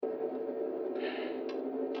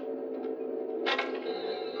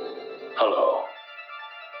Hello.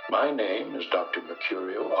 My name is Dr.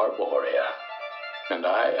 Mercurial Arborea, and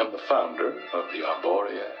I am the founder of the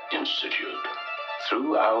Arborea Institute.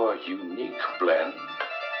 Through our unique blend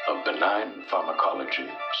of benign pharmacology,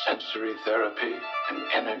 sensory therapy, and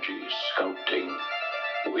energy sculpting,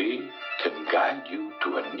 we can guide you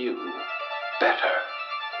to a new, better,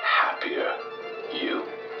 happier you.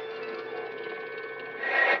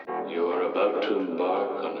 You are about to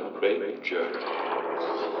embark on a great journey.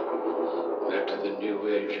 Let the new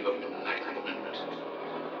age of enlightenment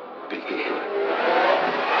begin.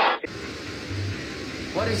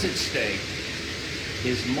 What is at stake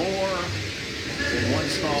is more than one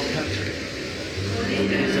small country.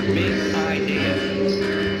 It is a big idea,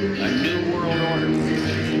 a new world order.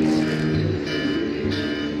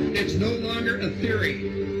 It's no longer a theory.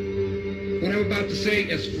 What I'm about to say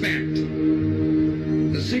is fact.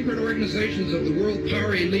 The secret organizations of the world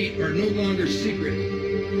power elite are no longer secret.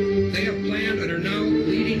 They have planned and are now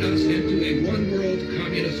leading us into a one-world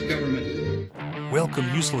communist government. Welcome,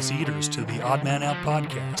 useless eaters, to the Odd Man Out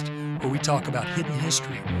podcast, where we talk about hidden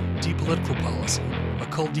history, deep political policy,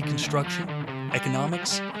 occult deconstruction,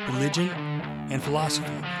 economics, religion, and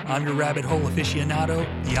philosophy. I'm your rabbit hole aficionado,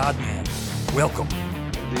 the Odd Man. Welcome.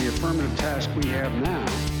 The affirmative task we have now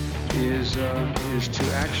is to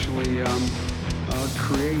actually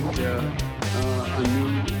create a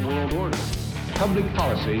new world order. Public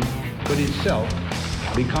policy could itself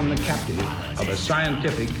become the captive of a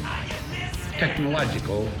scientific,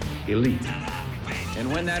 technological elite.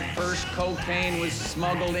 And when that first cocaine was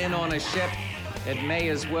smuggled in on a ship, it may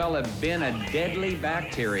as well have been a deadly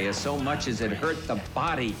bacteria so much as it hurt the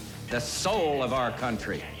body, the soul of our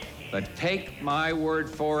country. But take my word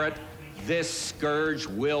for it, this scourge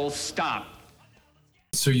will stop.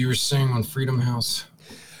 So you were saying on Freedom House?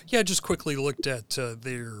 Yeah, just quickly looked at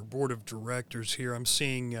their board of directors here. I'm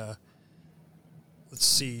seeing, let's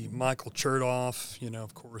see, Michael Chertoff,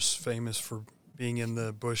 of course, famous for being in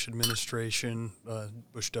the Bush administration,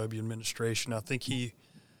 Bush W administration. I think he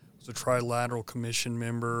was a Trilateral Commission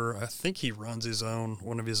member. I think he runs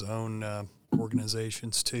one of his own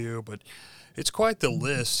organizations too. But it's quite the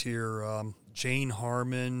list here. Jane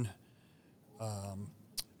Harmon,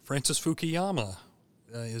 Francis Fukuyama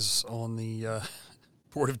is on the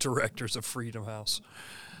board of directors of Freedom House.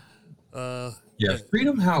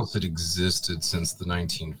 Freedom House had existed since the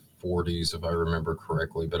 1940s, if I remember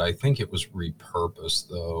correctly, but I think it was repurposed,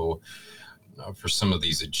 though, for some of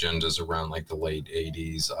these agendas around like the late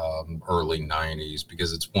 80s, early 90s,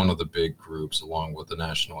 because it's one of the big groups, along with the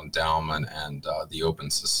National Endowment and the Open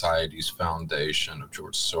Societies Foundation of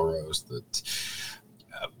George Soros, that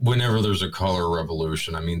whenever there's a color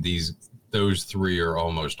revolution, those three are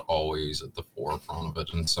almost always at the forefront of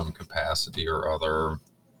it in some capacity or other.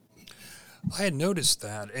 I had noticed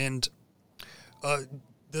that. And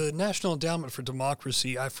the National Endowment for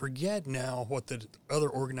Democracy, I forget now what the other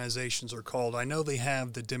organizations are called. I know they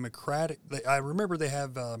have the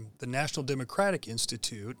the National Democratic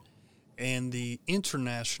Institute and the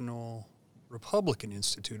International Republican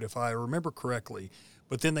Institute, if I remember correctly.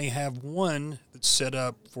 But then they have one that's set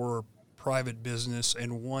up for private business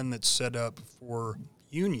and one that's set up for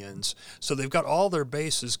unions. So they've got all their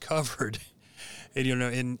bases covered.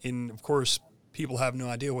 And, and of course, people have no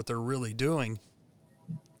idea what they're really doing.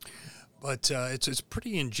 But it's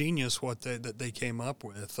pretty ingenious what they came up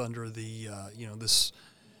with under the,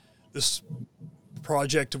 this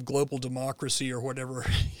project of global democracy or whatever,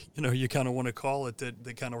 you kind of want to call it,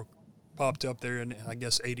 that kind of popped up there in, I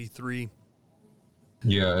guess, 83.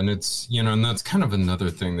 Yeah, and it's, and that's kind of another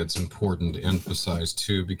thing that's important to emphasize,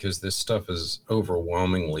 too, because this stuff is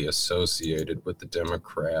overwhelmingly associated with the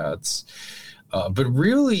Democrats. But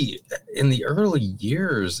really, in the early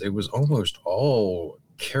years, it was almost all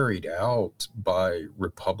carried out by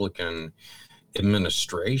Republican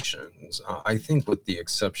administrations. I think with the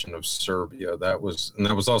exception of Serbia, that was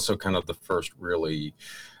also kind of the first really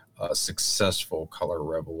successful color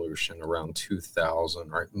revolution around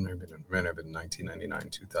 2000, right? Maybe in 1999,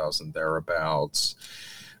 2000, thereabouts.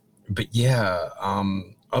 But yeah,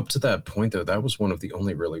 up to that point, though, that was one of the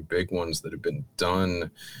only really big ones that had been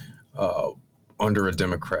done under a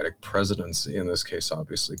Democratic presidency. In this case,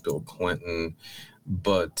 obviously, Bill Clinton.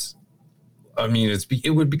 But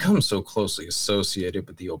it would become so closely associated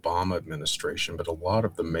with the Obama administration. But a lot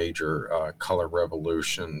of the major color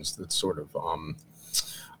revolutions that sort of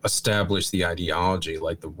established the ideology,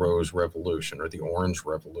 like the Rose Revolution or the Orange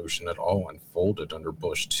Revolution, it all unfolded under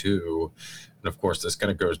Bush too. And of course, this kind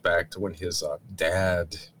of goes back to when his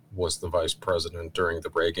dad was the vice president during the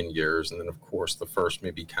Reagan years. And then, of course, the first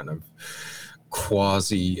maybe kind of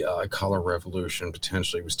quasi color revolution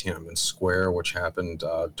potentially was Tiananmen Square, which happened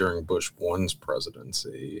during Bush 1's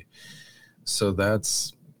presidency. So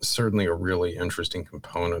that's certainly a really interesting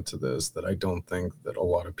component to this that I don't think that a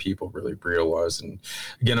lot of people really realize. And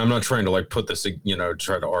again, I'm not trying to like put this,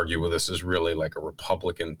 try to argue with this as really like a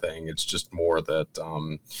Republican thing. It's just more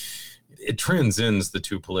that it transcends the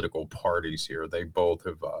two political parties here. They both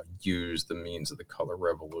have used the means of the color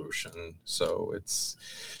revolution. So it's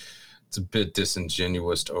a bit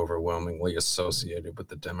disingenuous to overwhelmingly associate it with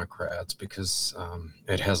the Democrats because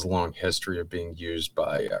it has a long history of being used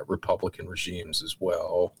by Republican regimes as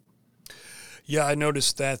well. Yeah, I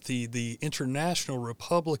noticed that the International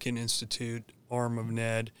Republican Institute arm of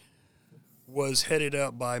NED was headed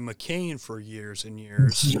up by McCain for years and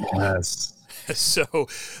years. Yes. So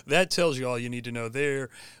that tells you all you need to know there.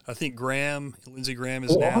 I think Lindsey Graham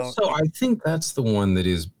is now. Also, I think that's the one that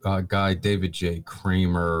is guy David J.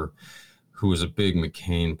 Kramer, who was a big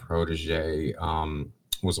McCain protege,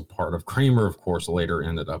 was a part of. Kramer, of course, later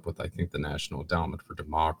ended up with, I think, the National Endowment for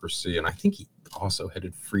Democracy. And I think he also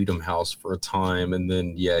headed Freedom House for a time. And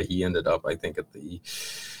then, he ended up, I think, at the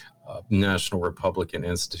National Republican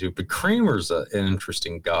Institute. But Kramer's an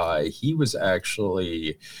interesting guy. He was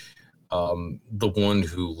actually the one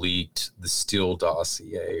who leaked the Steele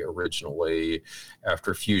dossier originally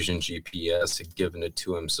after Fusion GPS had given it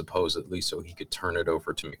to him supposedly so he could turn it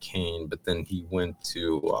over to McCain, but then he went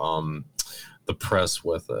to the press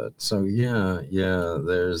with it. So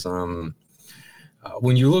there's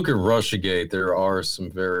when you look at Russiagate, there are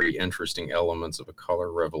some very interesting elements of a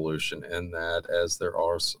color revolution in that, as there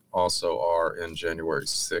also are in January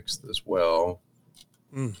 6th as well.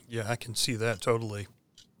 Yeah, I can see that totally.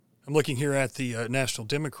 I'm looking here at the National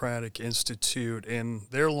Democratic Institute, and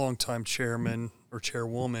their longtime chairman or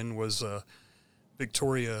chairwoman was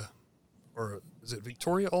Victoria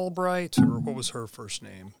Albright, or what was her first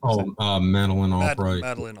name? Madeleine Albright.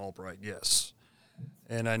 Madeleine Albright, yes.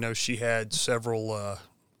 And I know she had several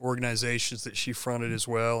organizations that she fronted as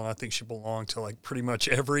well, and I think she belonged to like pretty much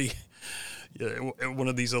every one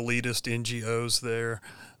of these elitist NGOs there.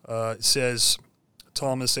 It says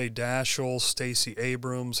Thomas A. Daschle, Stacey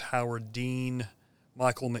Abrams, Howard Dean,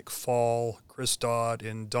 Michael McFaul, Chris Dodd,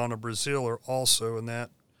 and Donna Brazil are also in that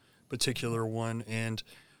particular one. And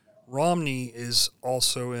Romney is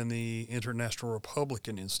also in the International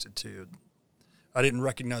Republican Institute. I didn't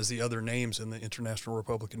recognize the other names in the International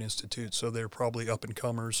Republican Institute, so they're probably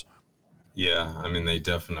up-and-comers. Yeah, I mean, they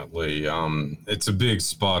definitely, it's a big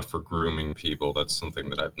spot for grooming people. That's something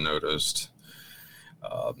that I've noticed.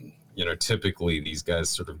 Typically these guys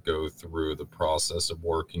sort of go through the process of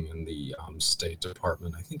working in the State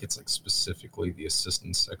Department. I think it's like specifically the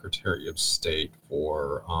Assistant Secretary of State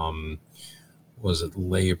for, was it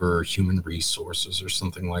Labor, Human Resources, or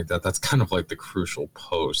something like that? That's kind of like the crucial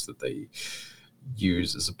post that they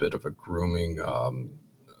use as a bit of a grooming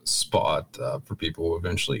spot for people who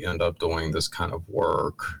eventually end up doing this kind of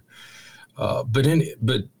work.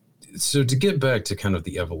 So to get back to kind of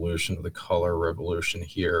the evolution of the color revolution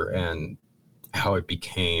here and how it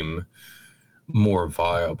became more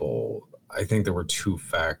viable, I think there were two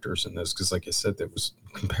factors in this, because like I said, it was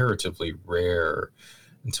comparatively rare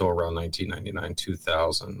until around 1999,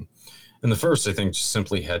 2000. And the first, I think, just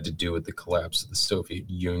simply had to do with the collapse of the Soviet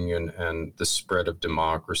Union and the spread of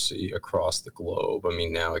democracy across the globe. I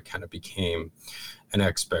mean, now it kind of became an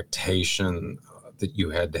expectation that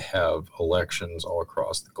you had to have elections all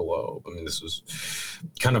across the globe. I mean, this was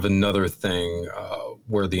kind of another thing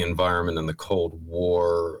where the environment in the Cold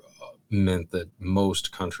War meant that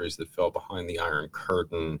most countries that fell behind the Iron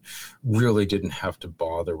Curtain really didn't have to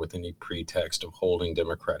bother with any pretext of holding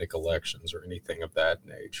democratic elections or anything of that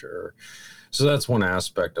nature. So that's one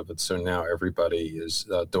aspect of it. So now everybody is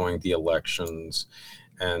doing the elections,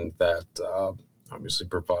 and that obviously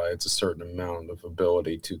provides a certain amount of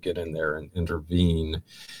ability to get in there and intervene.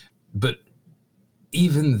 But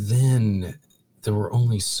even then, there were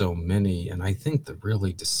only so many. And I think the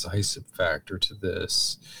really decisive factor to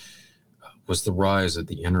this was the rise of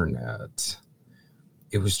the internet.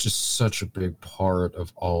 It was just such a big part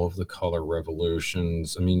of all of the color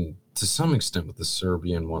revolutions. I mean, to some extent with the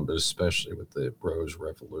Serbian one, but especially with the Rose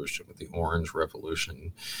Revolution, with the Orange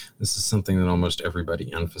Revolution. This is something that almost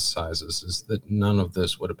everybody emphasizes, is that none of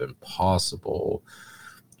this would have been possible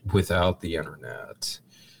without the internet.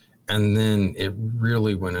 And then it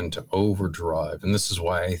really went into overdrive. And this is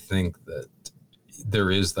why I think that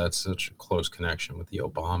there is that such a close connection with the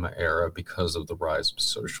Obama era, because of the rise of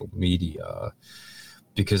social media.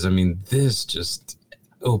 Because, I mean, this just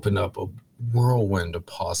opened up a whirlwind of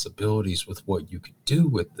possibilities with what you could do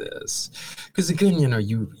with this. Because again,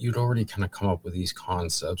 you'd already kind of come up with these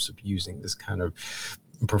concepts of using this kind of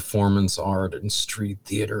performance art and street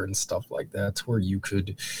theater and stuff like that, to where you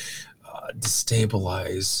could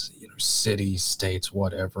destabilize, cities, states,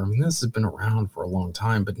 whatever. I mean, this has been around for a long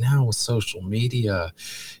time, but now with social media,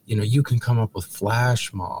 you can come up with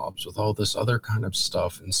flash mobs with all this other kind of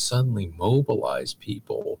stuff and suddenly mobilize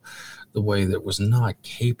people the way that was not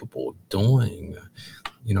capable of doing,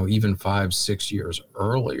 even 5-6 years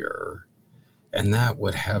earlier. And that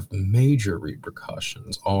would have major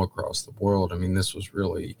repercussions all across the world. I mean, this was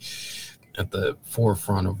really at the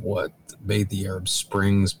forefront of what made the Arab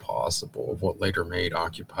Springs possible, of what later made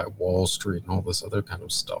Occupy Wall Street and all this other kind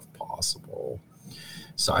of stuff possible.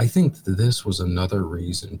 So I think that this was another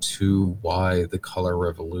reason, too, why the color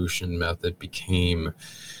revolution method became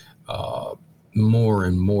more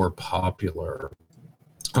and more popular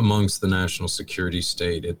amongst the national security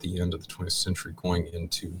state at the end of the 20th century going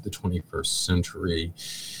into the 21st century,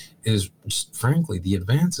 is just, frankly, the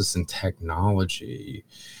advances in technology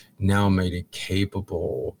now made it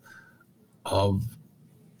capable of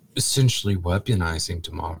essentially weaponizing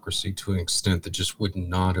democracy to an extent that just would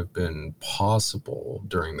not have been possible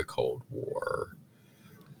during the Cold War.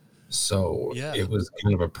 So It was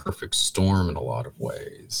kind of a perfect storm in a lot of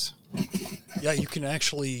ways. Yeah, you can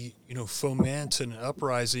actually, foment an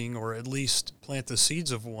uprising, or at least plant the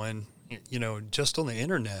seeds of one, just on the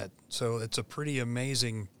internet. So it's a pretty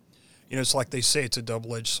amazing, it's like they say, it's a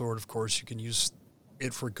double-edged sword. Of course, you can use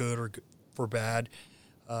it for good or for bad.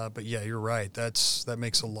 But yeah, you're right. That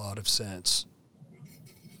makes a lot of sense.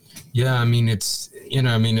 Yeah, I mean, it's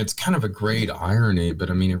kind of a great irony, but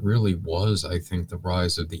I mean, it really was, I think, the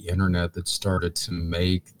rise of the internet that started to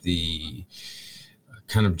make the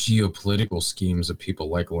kind of geopolitical schemes of people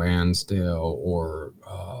like Lansdale or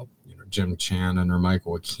Jim Channon or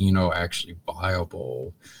Michael Aquino actually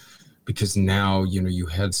viable, because now you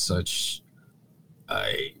had such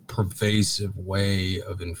a pervasive way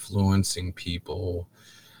of influencing people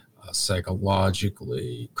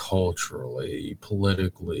psychologically, culturally,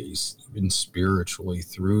 politically, even spiritually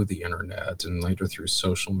through the internet, and later through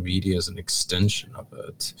social media as an extension of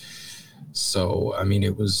it. So, I mean,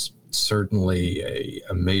 it was certainly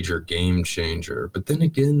a major game changer. But then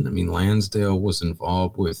again, I mean, Lansdale was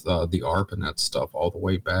involved with the ARPANET stuff all the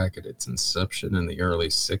way back at its inception in the early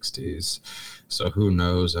 60s. So who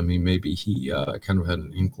knows? I mean, maybe he kind of had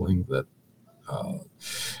an inkling that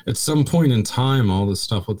at some point in time, all this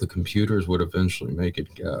stuff with the computers would eventually make it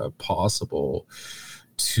possible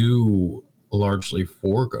to largely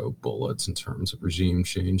forego bullets in terms of regime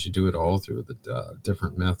change. You do it all through the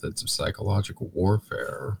different methods of psychological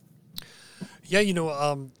warfare. Yeah,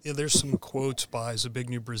 there's some quotes by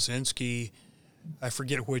Zbigniew Brzezinski. I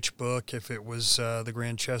forget which book, if it was The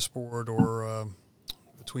Grand Chessboard or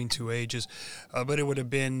Between Two Ages, but it would have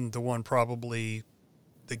been the one probably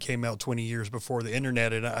that came out 20 years before the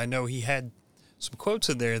internet. And I know he had some quotes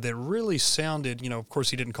in there that really sounded, of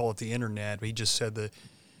course he didn't call it the internet, but he just said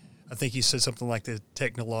I think he said something like the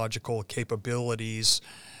technological capabilities,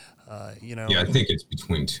 Yeah, I think it's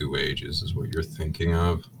Between Two Ages is what you're thinking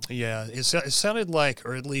of. Yeah, it sounded like,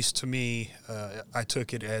 or at least to me, I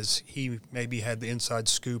took it as he maybe had the inside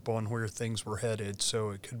scoop on where things were headed,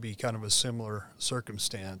 so it could be kind of a similar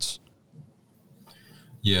circumstance.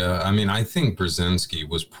 Yeah, I mean, I think Brzezinski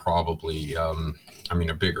was probably, a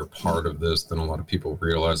bigger part of this than a lot of people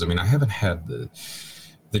realize. I mean, I haven't had the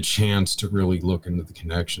chance to really look into the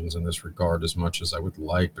connections in this regard as much as I would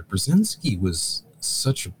like, but Brzezinski was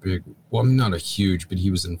such a big, well, not a huge, but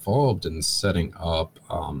he was involved in setting up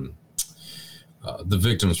the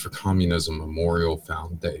Victims for Communism Memorial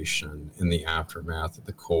Foundation in the aftermath of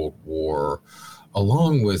the Cold War,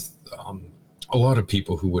 along with a lot of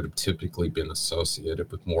people who would have typically been associated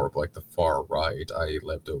with more of like the far right, i.e.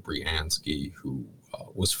 Lev Dobryansky, who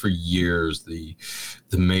was for years the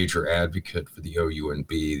major advocate for the OUNB,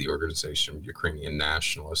 the Organization of Ukrainian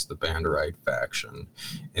Nationalists, the Banderite faction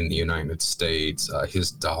in the United States. His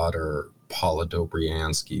daughter, Paula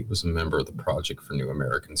Dobryansky, was a member of the Project for New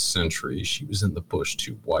American Century. She was in the Bush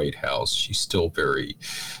II White House. She's still very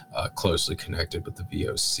closely connected with the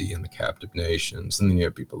VOC and the Captive Nations. And then you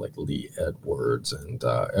have people like Lee Edwards and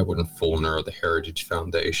Edwin Fulner of the Heritage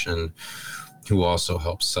Foundation, who also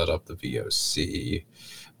helped set up the VOC.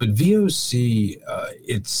 But VOC,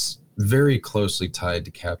 it's very closely tied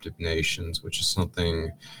to Captive Nations, which is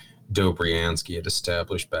something Dobryansky had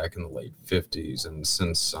established back in the late 50s. And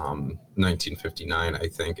since 1959, I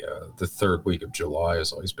think the third week of July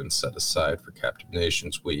has always been set aside for Captive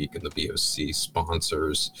Nations Week, and the VOC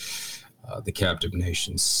sponsors the Captive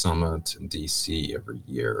Nations Summit in DC every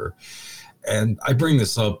year. And I bring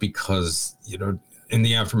this up because, in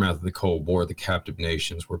the aftermath of the Cold War, the captive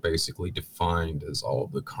nations were basically defined as all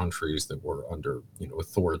of the countries that were under,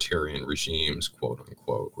 authoritarian regimes, quote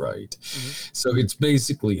unquote, right? Mm-hmm. So it's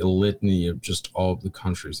basically a litany of just all of the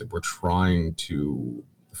countries that were trying to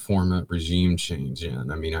form a regime change in.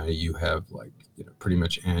 I mean, you have pretty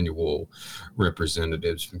much annual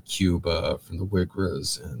representatives from Cuba, from the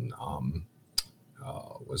Uyghurs, and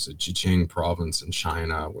was it Zhejiang province in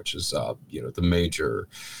China, which is, the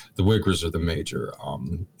Uyghurs are the major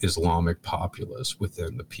Islamic populace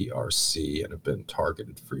within the PRC and have been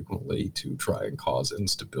targeted frequently to try and cause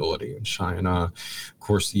instability in China. Of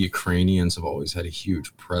course, the Ukrainians have always had a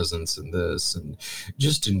huge presence in this. And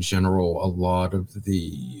just in general, a lot of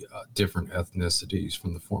the different ethnicities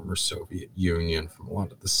from the former Soviet Union, from a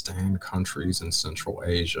lot of the Stan countries in Central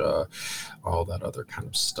Asia, all that other kind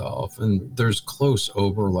of stuff. And there's close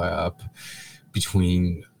overlap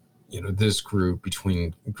between this group,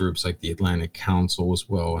 between groups like the Atlantic Council as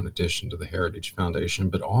well, in addition to the Heritage Foundation,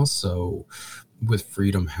 but also with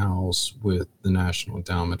Freedom House, with the National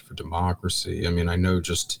Endowment for Democracy. I mean, I know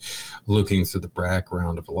just looking through the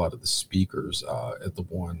background of a lot of the speakers at the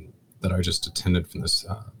one that I just attended from this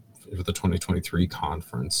for the 2023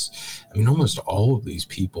 conference, I mean, almost all of these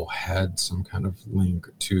people had some kind of link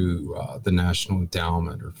to the National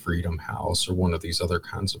Endowment or Freedom House or one of these other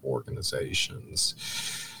kinds of organizations.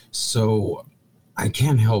 So I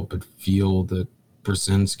can't help but feel that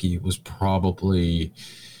Brzezinski was probably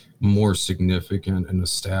more significant in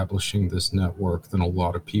establishing this network than a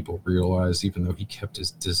lot of people realize, even though he kept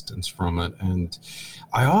his distance from it. And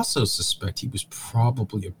I also suspect he was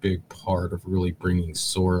probably a big part of really bringing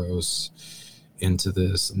Soros into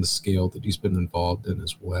this and the scale that he's been involved in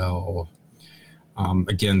as well.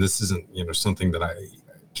 Again, this isn't, something that I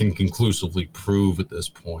can conclusively prove at this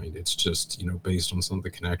point. It's just, based on some of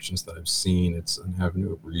the connections that I've seen, it's an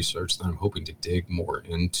avenue of research that I'm hoping to dig more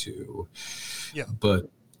into. Yeah. But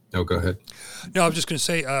no, go ahead. No, I was just going to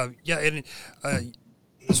say,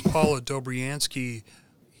 this Paula Dobriansky,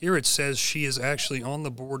 here it says she is actually on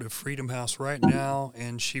the board of Freedom House right now,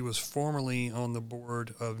 and she was formerly on the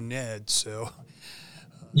board of NED, so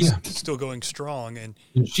still going strong. And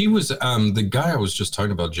she was the guy I was just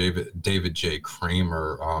talking about, David J.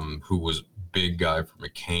 Kramer, who was big guy for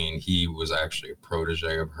McCain. He was actually a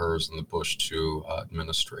protege of hers in the Bush II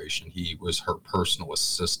administration. He was her personal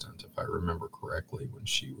assistant, if I remember correctly, when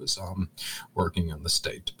she was working in the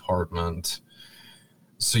State Department.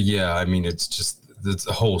 So yeah, I mean, it's just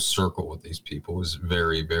the whole circle with these people is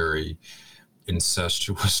very, very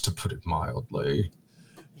incestuous, to put it mildly.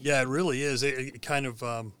 Yeah, it really is. It kind of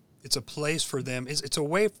it's a place for them. It's a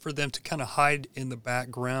way for them to kind of hide in the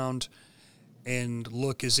background and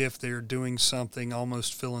look as if they're doing something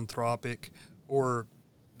almost philanthropic, or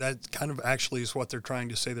that kind of actually is what they're trying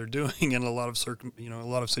to say they're doing in a lot of a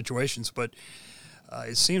lot of situations. But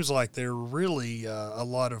it seems like they're really a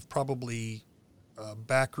lot of probably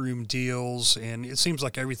backroom deals, and it seems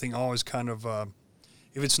like everything always kind of,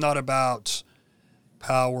 if it's not about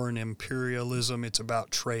power and imperialism, it's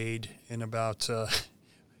about trade and about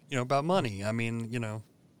about money. I mean,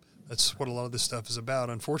 that's what a lot of this stuff is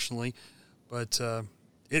about, unfortunately. But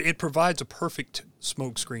it provides a perfect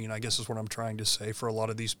smokescreen, I guess is what I'm trying to say, for a lot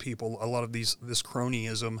of these people, a lot of this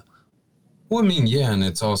cronyism. Well, I mean, yeah, and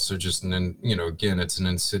it's also just again, it's an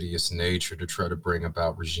insidious nature to try to bring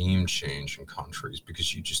about regime change in countries,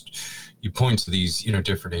 because you point to these,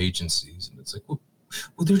 different agencies, and it's like, well,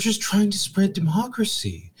 they're just trying to spread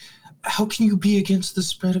democracy. How can you be against the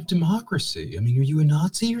spread of democracy? I mean, are you a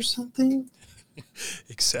Nazi or something?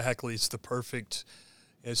 Exactly. It's the perfect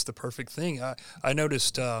thing. I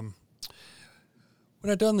noticed when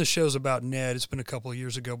I'd done the shows about Ned, it's been a couple of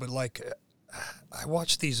years ago, but I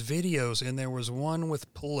watched these videos, and there was one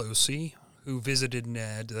with Pelosi who visited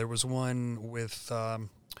Ned. There was one with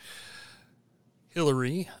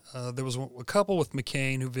Hillary. There was a couple with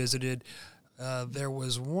McCain who visited. There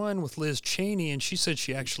was one with Liz Cheney, and she said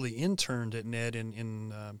she actually interned at Ned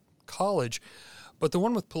in college. But the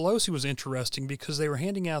one with Pelosi was interesting because they were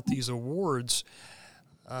handing out these awards.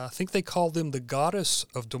 I think they called them the Goddess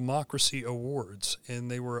of Democracy Awards, and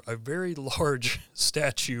they were a very large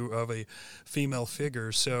statue of a female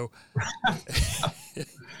figure. So,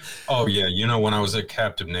 oh yeah, when I was at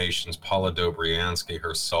Captive Nations, Paula Dobriansky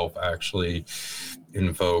herself actually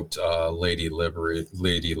invoked Lady Liberty,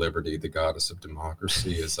 the goddess of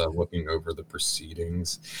democracy, as looking over the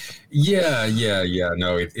proceedings. Yeah.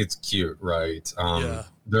 No, it's cute, right? Yeah.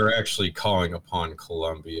 They're actually calling upon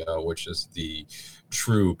Columbia, which is the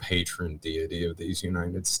true patron deity of these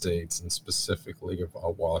United States, and specifically of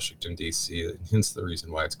Washington, D.C., hence the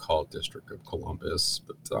reason why it's called District of Columbus.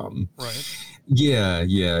 But Right. yeah,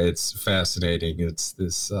 it's fascinating. It's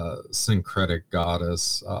this syncretic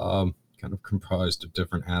goddess, kind of comprised of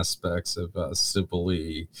different aspects of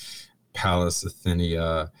Cybele, Pallas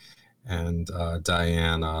Athenia, and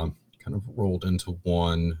Diana, kind of rolled into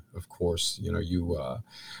one. Of course, you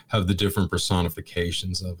have the different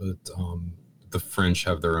personifications of it. The French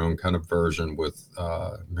have their own kind of version with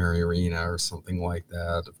Mariarena or something like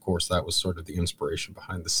that. Of course, that was sort of the inspiration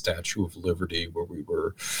behind the Statue of Liberty, where we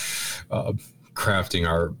were crafting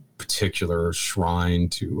our particular shrine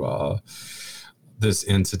to this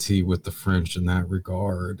entity with the French in that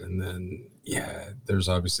regard. And then, there's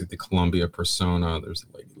obviously the Columbia persona, there's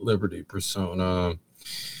the Lady Liberty persona.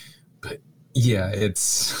 But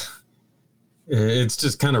it's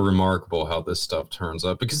just kind of remarkable how this stuff turns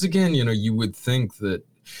up, because again, you would think that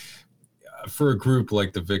for a group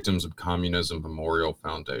like the Victims of Communism Memorial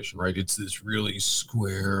Foundation, right, it's this really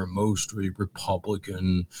square, mostly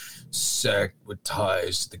Republican sect with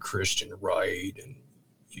ties to the Christian right, and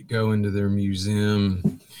you go into their museum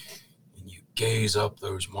and you gaze up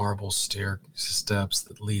those marble steps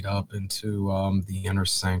that lead up into the inner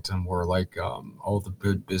sanctum where all the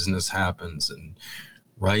good business happens, and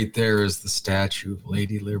right there is the statue of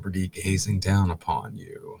Lady Liberty gazing down upon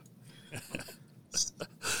you.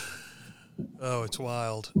 Oh, it's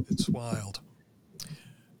wild. It's wild.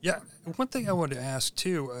 Yeah. One thing I wanted to ask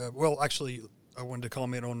too, actually, I wanted to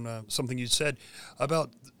comment on something you said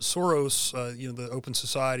about Soros, the Open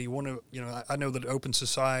Society. I know that Open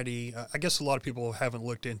Society, I guess a lot of people haven't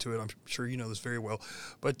looked into it. I'm sure you know this very well,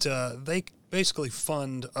 but they basically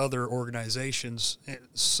fund other organizations.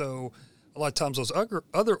 So a lot of times those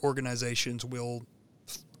other organizations will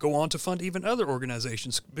go on to fund even other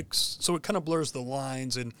organizations. So it kind of blurs the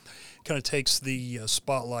lines and kind of takes the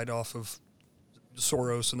spotlight off of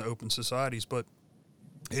Soros and the open societies. But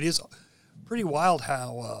it is pretty wild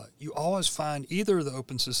how you always find either the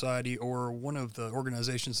Open Society or one of the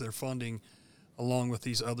organizations they're funding along with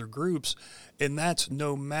these other groups. And that's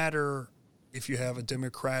no matter if you have a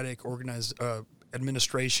Democratic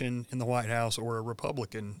administration in the White House or a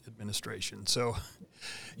Republican administration. So,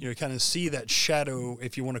 you kind of see that shadow,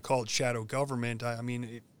 if you want to call it shadow government. I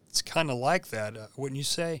mean, it's kind of like that, wouldn't you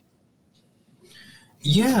say?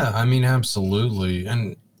 Yeah, I mean, absolutely.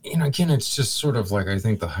 And, again, it's just sort of like, I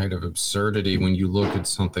think, the height of absurdity when you look at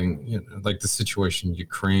something, like the situation in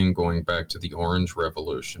Ukraine going back to the Orange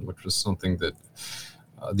Revolution, which was something that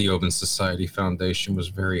the Open Society Foundation was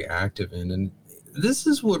very active in. And this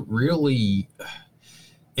is what really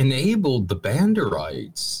enabled the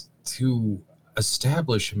Banderites to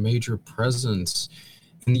establish a major presence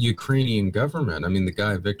in the Ukrainian government. I mean, the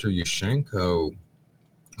guy, Viktor Yushchenko,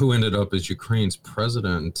 who ended up as Ukraine's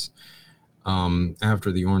president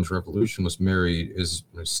after the Orange Revolution,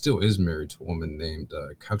 still is married to a woman named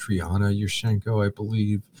Katriana Yushchenko, I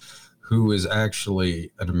believe, who is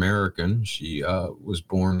actually an American. She was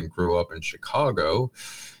born and grew up in Chicago.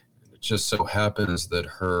 It just so happens that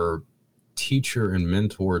her teacher and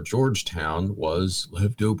mentor at Georgetown was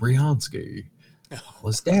Lev Dobryansky,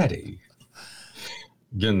 his daddy.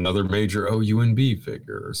 Again, another major OUNB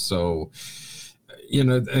figure. So,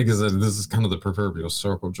 like I said, this is kind of the proverbial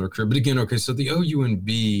circle jerk here. But again, okay, so the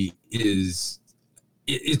OUNB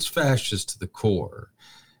it's fascist to the core.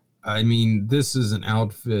 I mean, this is an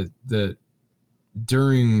outfit that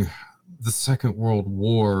during the Second World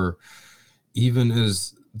War, even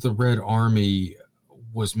as the Red Army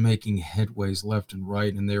was making headways left and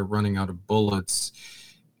right and they were running out of bullets,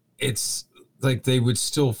 it's like they would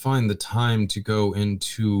still find the time to go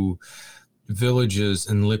into villages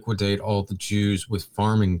and liquidate all the Jews with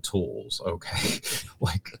farming tools, okay?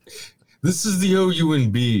 Like, this is the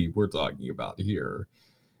OUNB we're talking about here.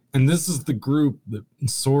 And this is the group that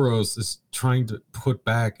Soros is trying to put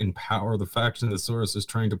back in power, the faction that Soros is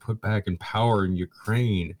trying to put back in power in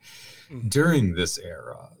Ukraine during this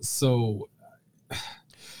era. So,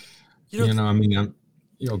 I mean,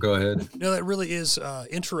 go ahead. No, that really is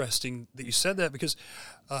interesting that you said that, because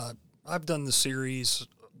I've done the series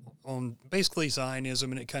on basically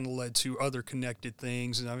Zionism, and it kind of led to other connected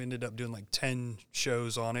things, and I've ended up doing like 10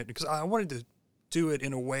 shows on it because I wanted to do it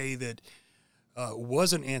in a way that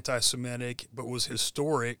wasn't anti-Semitic but was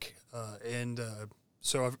historic, and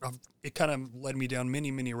so it kind of led me down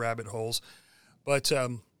many rabbit holes. But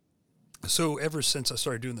So ever since I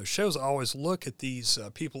started doing those shows, I always look at these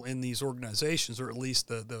people in these organizations, or at least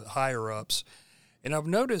the higher ups, and I've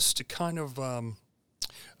noticed kind of a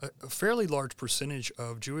fairly large percentage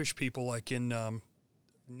of Jewish people, like in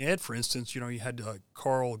NED, for instance. You had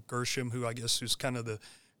Carl Gershom, who I guess who's kind of the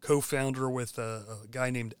co-founder with a guy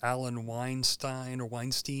named Alan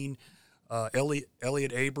Weinstein.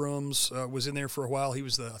 Elliot Abrams was in there for a while. He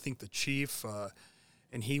was I think the chief,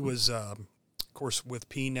 and he was, of course, with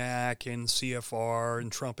PNAC and CFR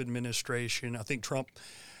and Trump administration. I think Trump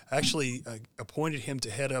actually appointed him to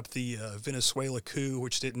head up the Venezuela coup,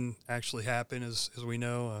 which didn't actually happen, as we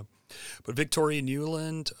know. But Victoria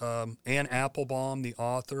Nuland, Ann Applebaum, the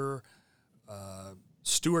author,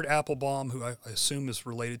 Stuart Applebaum, who I assume is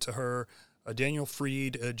related to her, Daniel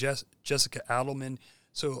Freed, Jessica Adelman.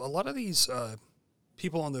 So a lot of these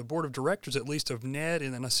people on the board of directors, at least of NED,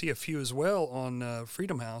 and then I see a few as well on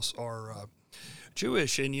Freedom House, are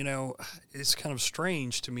Jewish. And, it's kind of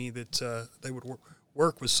strange to me that they would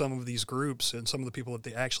work with some of these groups and some of the people that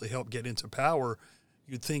they actually help get into power.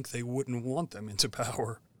 You'd think they wouldn't want them into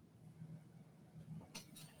power.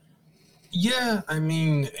 Yeah, I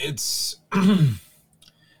mean, it's...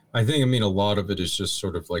 I think, a lot of it is just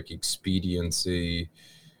sort of like expediency.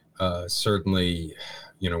 Certainly,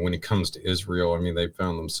 when it comes to Israel, they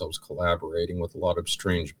found themselves collaborating with a lot of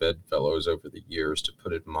strange bedfellows over the years, to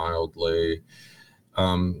put it mildly.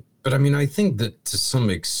 But I think that to some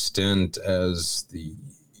extent, as the,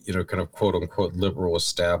 kind of quote unquote liberal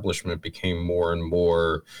establishment became more and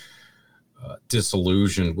more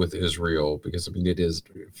disillusioned with Israel, because it is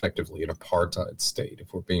effectively an apartheid state,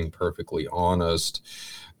 if we're being perfectly honest.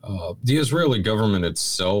 The Israeli government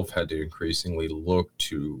itself had to increasingly look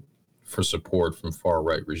for support from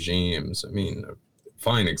far-right regimes. A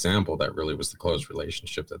fine example of that really was the close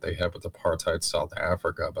relationship that they had with apartheid South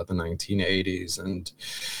Africa about the 1980s. And,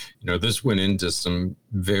 this went into some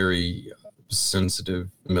very sensitive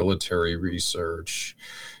military research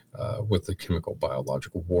with the chemical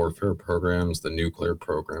biological warfare programs, the nuclear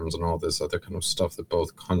programs, and all this other kind of stuff that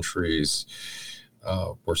both countries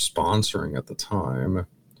were sponsoring at the time.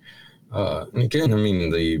 And again,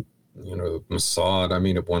 the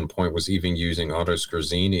Mossad, at one point was even using Otto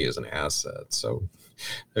Skorzeny as an asset. So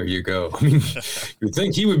there you go. You'd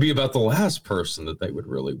think he would be about the last person that they would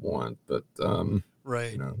really want, but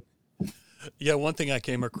right. Yeah, one thing I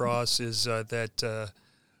came across is that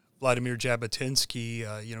Vladimir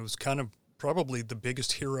Jabotinsky, was kind of probably the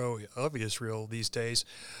biggest hero of Israel these days.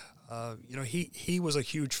 He was a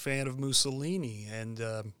huge fan of Mussolini, and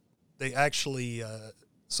they actually,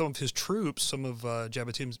 some of his troops, some of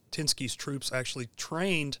Jabotinsky's troops actually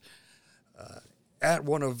trained at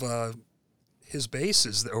one of his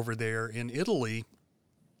bases over there in Italy,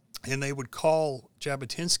 and they would call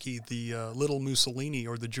Jabotinsky the little Mussolini,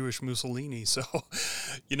 or the Jewish Mussolini. So,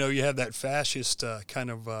 you have that fascist kind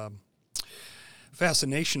of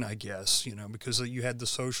fascination, I guess, because you had the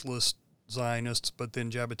socialist Zionists, but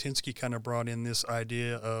then Jabotinsky kind of brought in this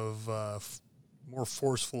idea of more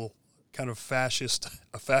forceful kind of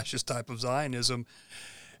a fascist type of Zionism,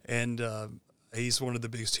 and he's one of the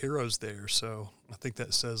biggest heroes there. So I think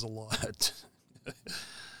that says a lot.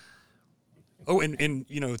 Oh, and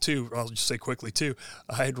too, I'll just say quickly too,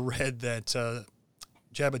 I had read that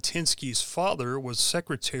Jabotinsky's father was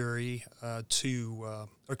secretary not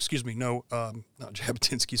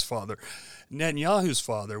Jabotinsky's father. Netanyahu's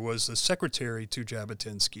father was the secretary to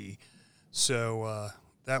Jabotinsky. So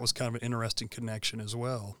that was kind of an interesting connection as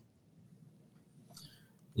well.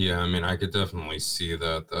 Yeah, I could definitely see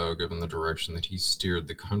that, though, given the direction that he steered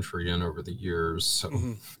the country in over the years. So.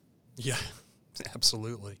 Mm-hmm. Yeah,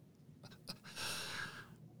 absolutely.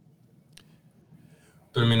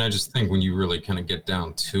 But I just think when you really kind of get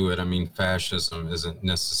down to it, fascism isn't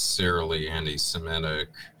necessarily anti-Semitic.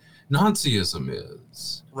 Nazism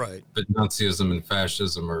is. Right. But Nazism and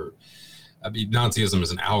fascism Nazism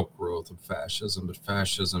is an outgrowth of fascism, but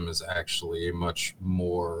fascism is actually a much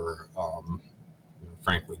more,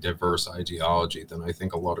 frankly, diverse ideology than I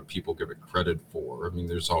think a lot of people give it credit for.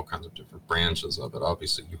 There's all kinds of different branches of it.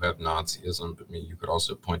 Obviously, you have Nazism, but you could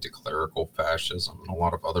also point to clerical fascism and a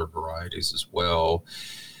lot of other varieties as well.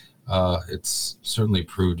 It's certainly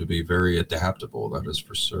proved to be very adaptable, that is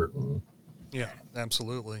for certain. Yeah,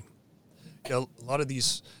 absolutely. Yeah, a lot of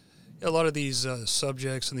these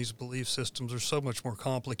subjects and these belief systems are so much more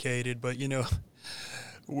complicated, but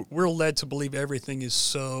we're led to believe everything is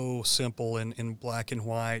so simple and in black and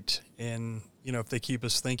white. And, if they keep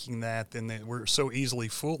us thinking that, then we're so easily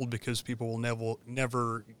fooled, because people will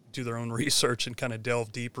never do their own research and kind of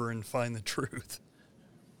delve deeper and find the truth.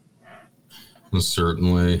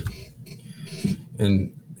 Certainly.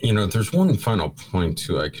 And, There's one final point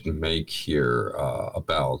too I can make here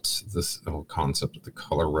about this whole concept of the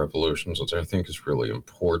color revolutions, which I think is really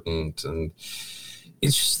important. And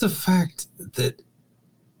it's just the fact that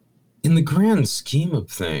in the grand scheme of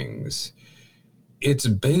things, it's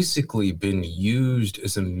basically been used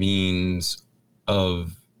as a means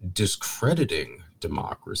of discrediting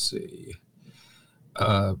democracy.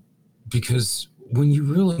 Because when you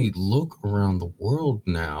really look around the world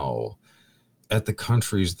now at the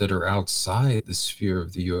countries that are outside the sphere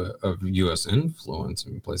of of U.S. influence, I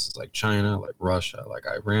mean, places like China, like Russia, like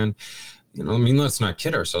Iran, let's not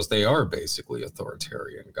kid ourselves. They are basically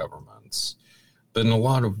authoritarian governments. But in a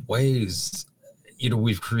lot of ways,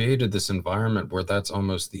 we've created this environment where that's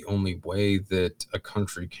almost the only way that a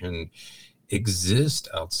country can exist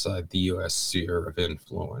outside the U.S. sphere of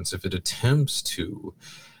influence. If it attempts to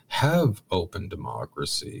have open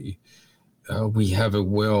democracy, we have a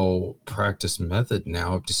well-practiced method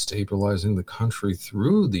now of destabilizing the country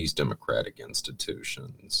through these democratic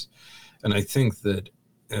institutions. And I think that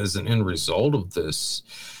as an end result of this,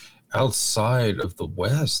 outside of the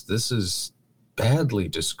West, this is badly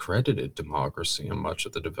discredited democracy in much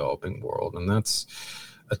of the developing world. And that's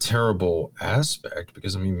a terrible aspect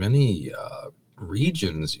because, many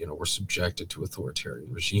regions, were subjected to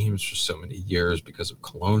authoritarian regimes for so many years because of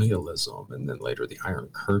colonialism, and then later the Iron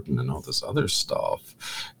Curtain and all this other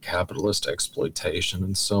stuff, capitalist exploitation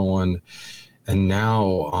and so on. And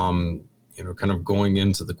now, kind of going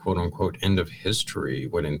into the quote unquote end of history,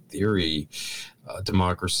 when in theory,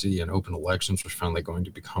 democracy and open elections were finally going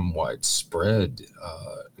to become widespread,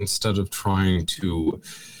 instead of trying to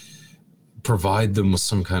provide them with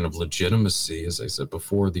some kind of legitimacy. As I said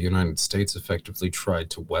before, the United States effectively tried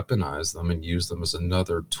to weaponize them and use them as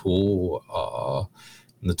another tool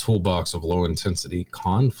in the toolbox of low-intensity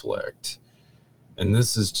conflict. And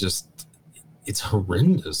this is just, it's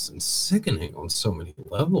horrendous and sickening on so many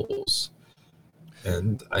levels.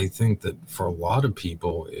 And I think that for a lot of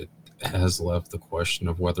people, it has left the question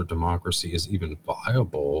of whether democracy is even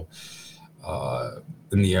viable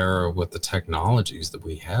in the era with the technologies that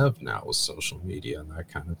we have now with social media and that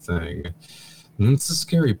kind of thing. And it's a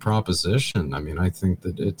scary proposition. I think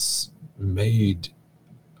that it's made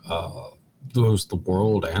the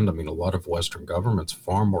world and, a lot of Western governments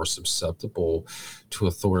far more susceptible to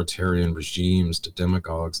authoritarian regimes, to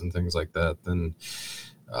demagogues and things like that than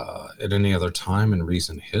at any other time in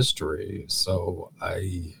recent history. So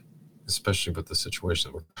especially with the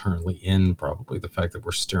situation that we're currently in, probably the fact that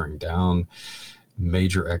we're staring down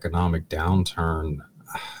major economic downturn,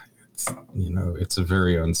 it's a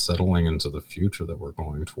very unsettling into the future that we're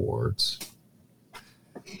going towards.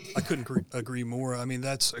 I couldn't agree more.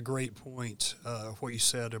 That's a great point, what you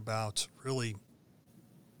said about really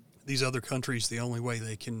these other countries, the only way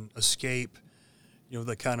they can escape,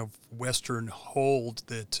 the kind of Western hold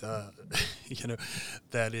that,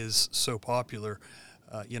 that is so popular.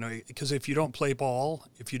 Because if you don't play ball,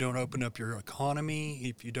 if you don't open up your economy,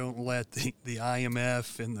 if you don't let the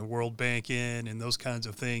IMF and the World Bank in and those kinds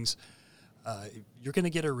of things, you're going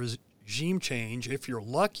to get a regime change if you're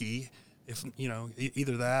lucky. If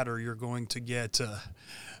either that or you're going to get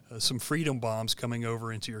some freedom bombs coming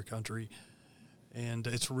over into your country, and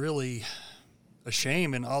it's really a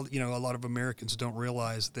shame. And a lot of Americans don't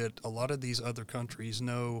realize that a lot of these other countries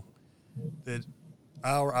know that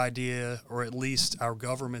our idea, or at least our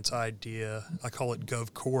government's idea, I call it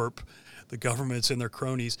GovCorp, the governments and their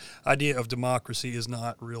cronies' idea of democracy is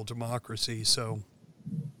not real democracy. So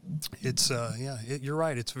it's, you're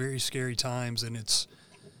right. It's very scary times, and it's,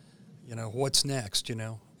 what's next,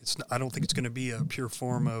 I don't think it's going to be a pure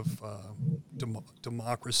form of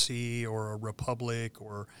democracy or a republic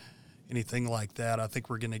or anything like that. I think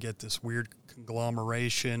we're going to get this weird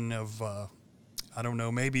conglomeration of,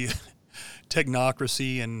 maybe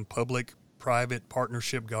technocracy and public-private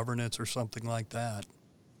partnership governance or something like that.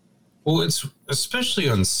 Well, it's especially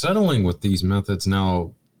unsettling with these methods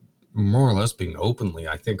now more or less being openly,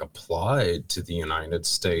 I think, applied to the United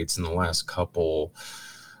States in the last couple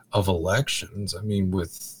of elections.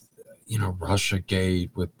 With, Russiagate,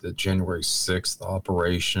 with the January 6th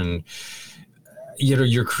operation,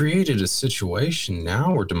 you're created a situation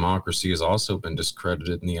now where democracy has also been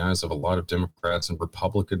discredited in the eyes of a lot of Democrats and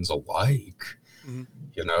Republicans alike.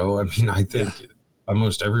 Mm-hmm. I think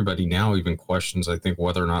almost everybody now even questions, I think,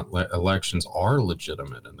 whether or not elections are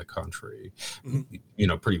legitimate in the country,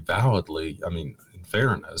 mm-hmm. Pretty validly, in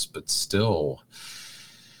fairness, but still,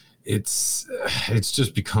 it's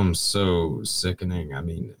just become so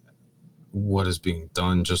sickening. what is being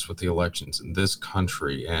done just with the elections in this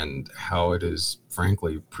country and how it is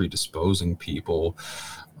frankly predisposing people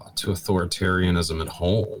to authoritarianism at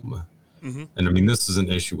home. Mm-hmm. And I mean, this is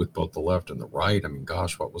an issue with both the left and the right. I mean,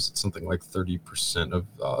 gosh, what was it? Something like 30%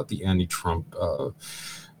 of the anti-Trump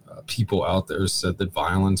people out there said that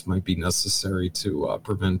violence might be necessary to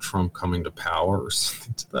prevent Trump coming to power or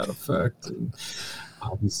something to that effect. And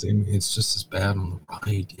obviously, I mean, it's just as bad on the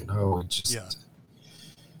right, you know. It just,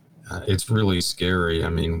 it's really scary. I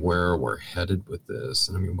mean, where we're headed with this,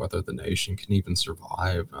 and I mean, whether the nation can even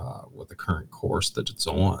survive with the current course that it's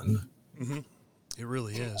on. Mm-hmm. It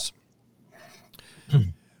really is.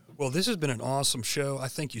 Well, this has been an awesome show. I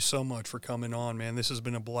thank you so much for coming on, man. This has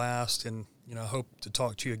been a blast, and you know, I hope to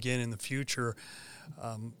talk to you again in the future.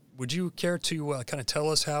 Would you care to kind of tell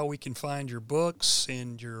us how we can find your books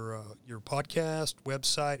and your podcast,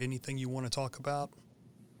 website, anything you want to talk about?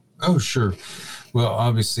 Oh, sure. Well,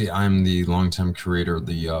 obviously, I'm the longtime creator of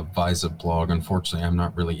the Visa blog. Unfortunately, I'm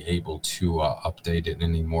not really able to update it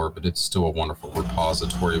anymore, but it's still a wonderful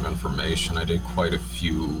repository of information. I did quite a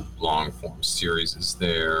few long-form series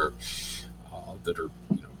there that are,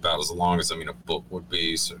 you know, about as long as, I mean, a book would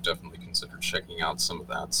be, so definitely consider checking out some of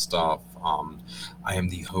that stuff. I am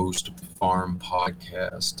the host of the Farm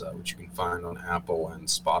Podcast, which you can find on Apple and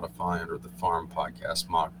Spotify under the Farm Podcast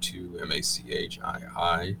Mach 2, MACHII.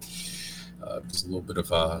 There's a little bit of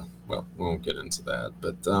well, we won't get into that,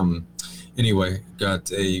 but anyway, got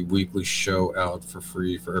a weekly show out for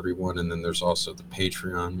free for everyone, and then there's also the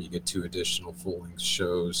Patreon. You get 2 additional full-length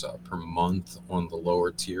shows per month on the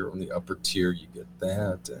lower tier. On the upper tier, you get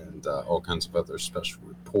that, and all kinds of other special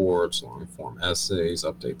reports, long-form essays,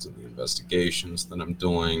 updates on the investigations that I'm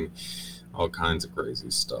doing, all kinds of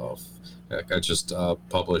crazy stuff. Heck, I just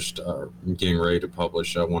published, I'm getting ready to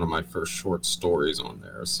publish one of my first short stories on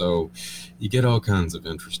there. So you get all kinds of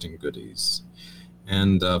interesting goodies.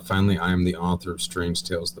 And finally, I am the author of Strange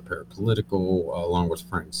Tales, the Parapolitical, along with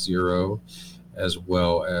Frank Zero, as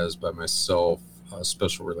well as by myself,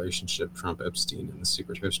 Special Relationship, Trump, Epstein, and the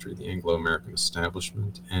Secret History of the Anglo-American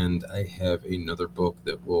Establishment. And I have another book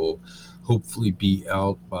that will hopefully be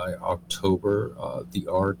out by October, The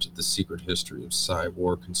Art, the Secret History of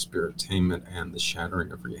Psy-War, Conspiratainment, and the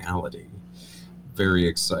Shattering of Reality. Very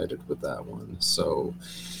excited with that one. So,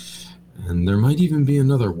 and there might even be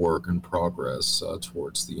another work in progress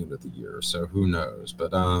towards the end of the year, so who knows.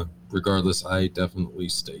 But regardless, I definitely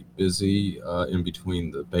stay busy in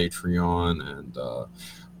between the Patreon and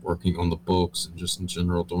working on the books and just in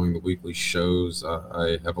general doing the weekly shows.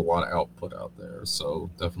 I have a lot of output out there,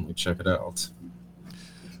 so definitely check it out.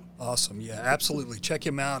 Awesome. Yeah, absolutely. Check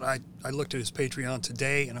him out. I looked at his Patreon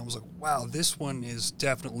today, and I was like, wow, this one is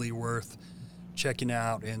definitely worth checking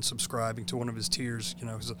out and subscribing to one of his tiers, you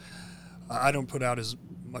know, because I don't put out as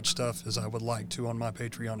much stuff as I would like to on my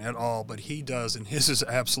Patreon at all, but he does, and his is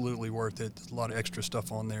absolutely worth it. There's a lot of extra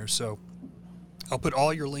stuff on there. So I'll put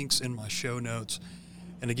all your links in my show notes.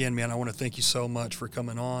 And again, man, I want to thank you so much for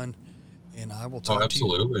coming on, and I will talk to you.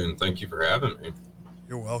 Absolutely, and thank you for having me.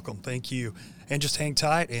 You're welcome. Thank you. And just hang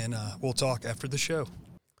tight, and we'll talk after the show.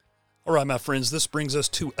 All right, my friends, this brings us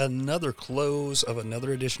to another close of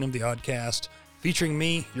another edition of the Oddcast, featuring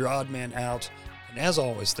me, your odd man out. And as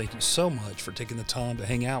always, thank you so much for taking the time to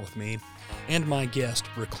hang out with me and my guest,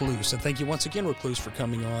 Recluse. And thank you once again, Recluse, for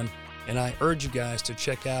coming on. And I urge you guys to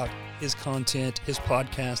check out his content, his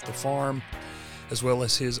podcast, The Farm, as well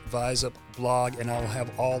as his Visa blog. And I'll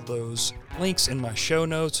have all those links in my show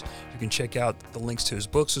notes. You can check out the links to his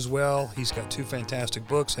books as well. He's got 2 fantastic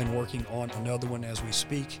books and working on another one as we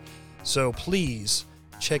speak. So please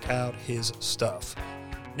check out his stuff.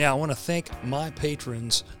 Now, I want to thank my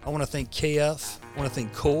patrons. I want to thank KF. I want to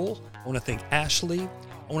thank Cole. I want to thank Ashley.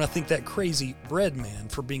 I want to thank that crazy bread man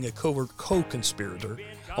for being a covert co-conspirator.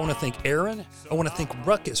 I want to thank Aaron. I want to thank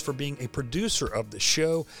Ruckus for being a producer of the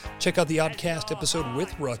show. Check out the Oddcast episode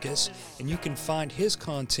with Ruckus, and you can find his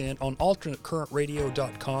content on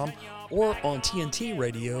alternatecurrentradio.com or on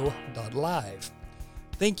tntradio.live.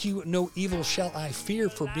 Thank you, No Evil Shall I Fear,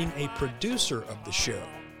 for being a producer of the show.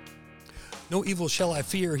 No Evil Shall I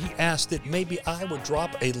Fear, he asked that maybe I would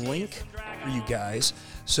drop a link for you guys.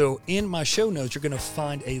 So in my show notes, you're going to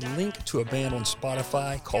find a link to a band on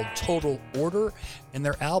Spotify called Total Order, and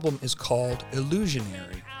their album is called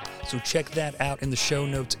Illusionary. So check that out in the show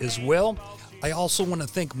notes as well. I also want to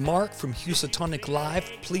thank Mark from Housatonic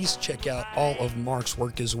Live. Please check out all of Mark's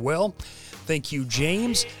work as well. Thank you,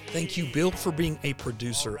 James. Thank you, Bill, for being a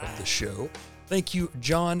producer of the show. Thank you,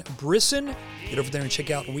 John Brisson. Get over there and check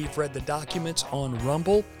out We've Read the Documents on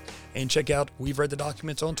Rumble, and check out We've Read the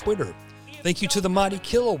Documents on Twitter. Thank you to the Mighty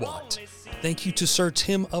Kilowatt. Thank you to Sir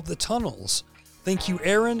Tim of the Tunnels. Thank you,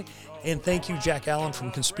 Aaron. And thank you, Jack Allen from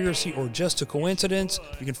Conspiracy or Just a Coincidence.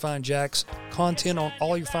 You can find Jack's content on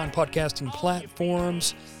all your fine podcasting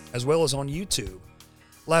platforms, as well as on YouTube.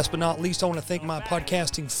 Last but not least, I want to thank my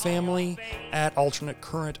podcasting family at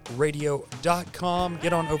alternatecurrentradio.com.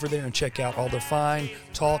 Get on over there and check out all their fine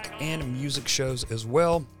talk and music shows as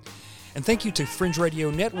well. And thank you to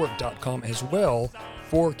FringeRadioNetwork.com as well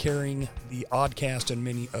for carrying the Oddcast and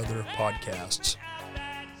many other podcasts.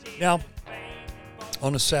 Now,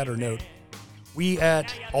 on a sadder note, we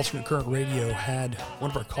at Alternate Current Radio had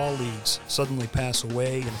one of our colleagues suddenly pass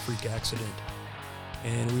away in a freak accident.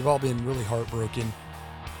 And we've all been really heartbroken.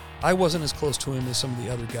 I wasn't as close to him as some of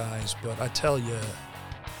the other guys, but I tell you,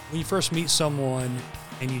 when you first meet someone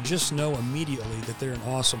and you just know immediately that they're an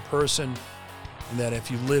awesome person and that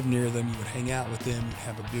if you live near them, you would hang out with them, you'd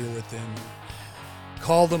have a beer with them,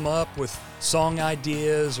 call them up with song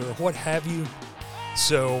ideas or what have you.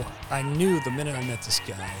 So I knew the minute I met this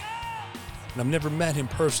guy, and I've never met him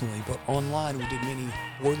personally, but online we did many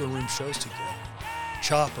Boiler Room shows together.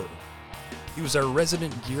 Chopper. He was our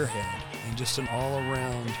resident gearhead and just an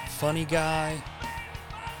all-around funny guy.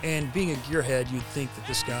 And being a gearhead, you'd think that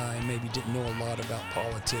this guy maybe didn't know a lot about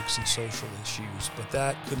politics and social issues, but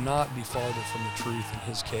that could not be farther from the truth in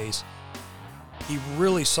his case. He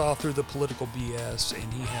really saw through the political BS,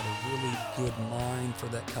 and he had a really good mind for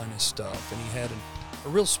that kind of stuff. And he had a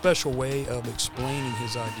real special way of explaining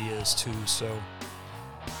his ideas, too. So,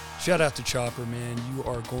 shout out to Chopper, man. You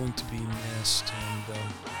are going to be missed. And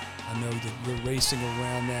I know that you're racing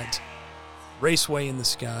around that raceway in the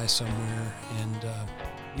sky somewhere. And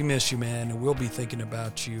we miss you, man. And we'll be thinking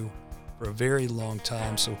about you for a very long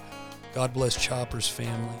time. So, God bless Chopper's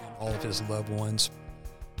family and all of his loved ones.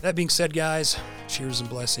 That being said, guys, cheers and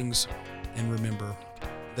blessings, and remember,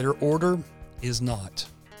 their order is not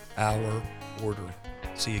our order.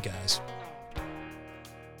 See you guys.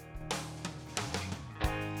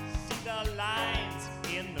 See the lines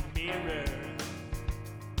in the mirror.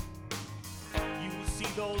 You see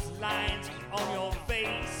those lines on your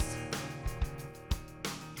face.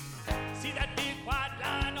 See that big white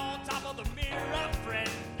line on top of the mirror, friend.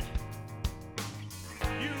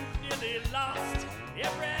 You nearly lost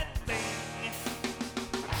every